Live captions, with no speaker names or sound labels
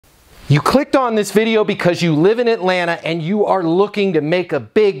You clicked on this video because you live in Atlanta and you are looking to make a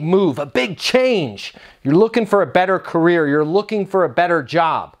big move, a big change. You're looking for a better career. You're looking for a better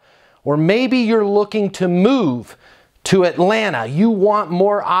job. Or maybe you're looking to move to Atlanta. You want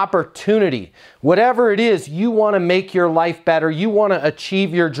more opportunity. Whatever it is, you want to make your life better. You want to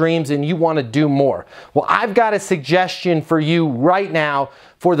achieve your dreams and you want to do more. Well, I've got a suggestion for you right now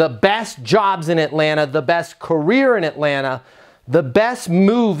for the best jobs in Atlanta, the best career in Atlanta, the best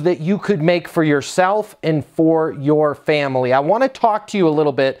move that you could make for yourself and for your family. I want to talk to you a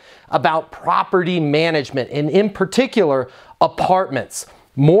little bit about property management and in particular, apartments.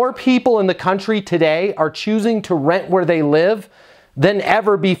 More people in the country today are choosing to rent where they live than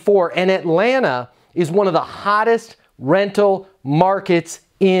ever before. And Atlanta is one of the hottest rental markets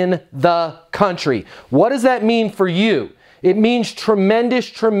in the country. What does that mean for you? It means tremendous,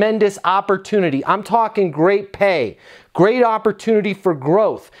 tremendous opportunity. I'm talking great pay, great opportunity for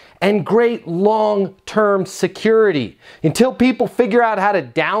growth, and great long-term security. Until people figure out how to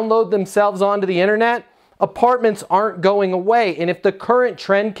download themselves onto the internet, apartments aren't going away. And if the current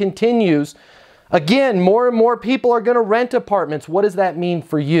trend continues, again, more and more people are going to rent apartments. What does that mean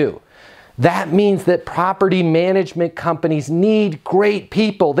for you? That means that property management companies need great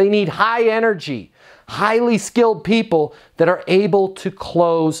people. They need high energy, highly skilled people that are able to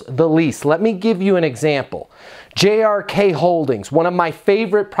close the lease. Let me give you an example. JRK Holdings, one of my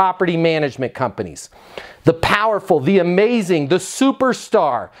favorite property management companies. The powerful, the amazing, the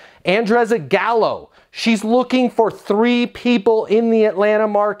superstar, Andreza Gallo. She's looking for 3 people in the Atlanta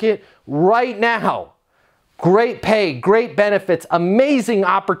market right now. Great pay, great benefits, amazing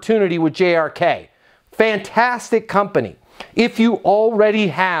opportunity with JRK. Fantastic company. If you already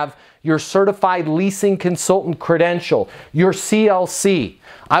have your certified leasing consultant credential, your CLC,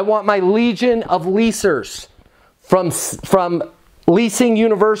 I want my legion of leasers from Leasing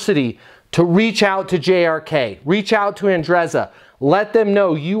University to reach out to JRK, reach out to Andreza. Let them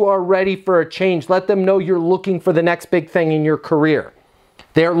know you are ready for a change. Let them know you're looking for the next big thing in your career.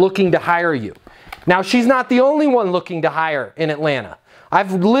 They're looking to hire you. Now, she's not the only one looking to hire in Atlanta.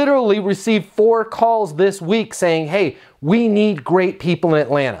 I've literally received 4 calls this week saying, hey, we need great people in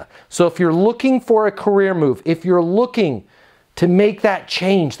Atlanta. So if you're looking for a career move, if you're looking to make that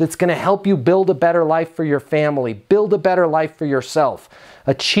change that's going to help you build a better life for your family, build a better life for yourself,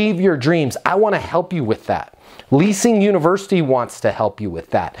 achieve your dreams, I want to help you with that. Leasing University wants to help you with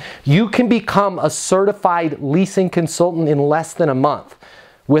that. You can become a certified leasing consultant in less than a month.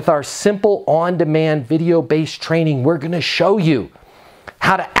 With our simple on-demand video-based training, we're going to show you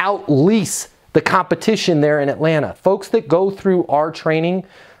how to out-lease the competition there in Atlanta. Folks that go through our training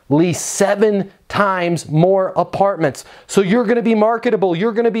lease 7 times more apartments. So you're going to be marketable.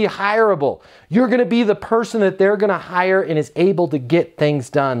 You're going to be hireable. You're going to be the person that they're going to hire and is able to get things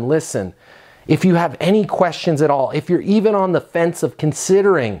done. Listen, if you have any questions at all, if you're even on the fence of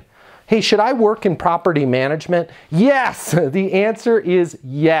considering, hey, should I work in property management? Yes, the answer is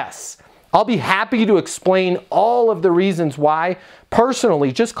yes. I'll be happy to explain all of the reasons why.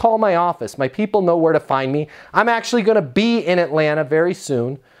 Personally, just call my office. My people know where to find me. I'm actually going to be in Atlanta very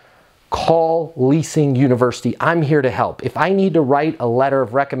soon. Call Leasing University. I'm here to help. If I need to write a letter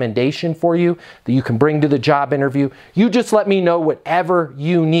of recommendation for you that you can bring to the job interview, you just let me know whatever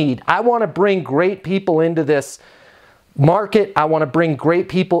you need. I want to bring great people into this market. I want to bring great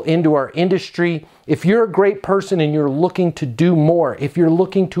people into our industry. If you're a great person and you're looking to do more, if you're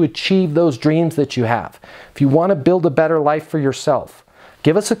looking to achieve those dreams that you have, if you want to build a better life for yourself,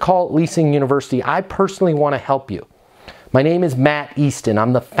 give us a call at Leasing University. I personally want to help you. My name is Matt Easton.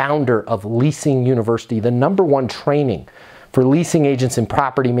 I'm the founder of Leasing University, the #1 training for leasing agents and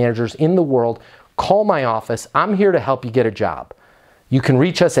property managers in the world. Call my office. I'm here to help you get a job. You can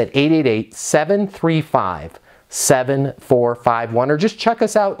reach us at 888-735-7451 or just check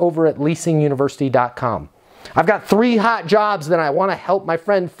us out over at leasinguniversity.com. I've got 3 hot jobs that I want to help my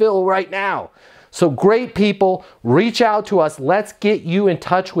friend fill right now. So great people, reach out to us. Let's get you in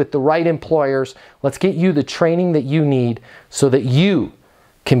touch with the right employers. Let's get you the training that you need so that you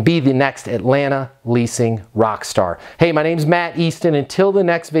can be the next Atlanta leasing rock star. Hey, my name's Matt Easton. Until the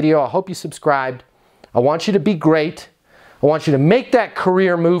next video, I hope you subscribed. I want you to be great. I want you to make that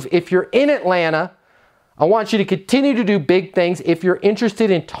career move. If you're in Atlanta, I want you to continue to do big things. If you're interested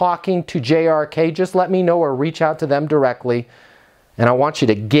in talking to JRK, just let me know or reach out to them directly. And I want you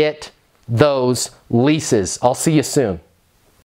to get those leases. I'll see you soon.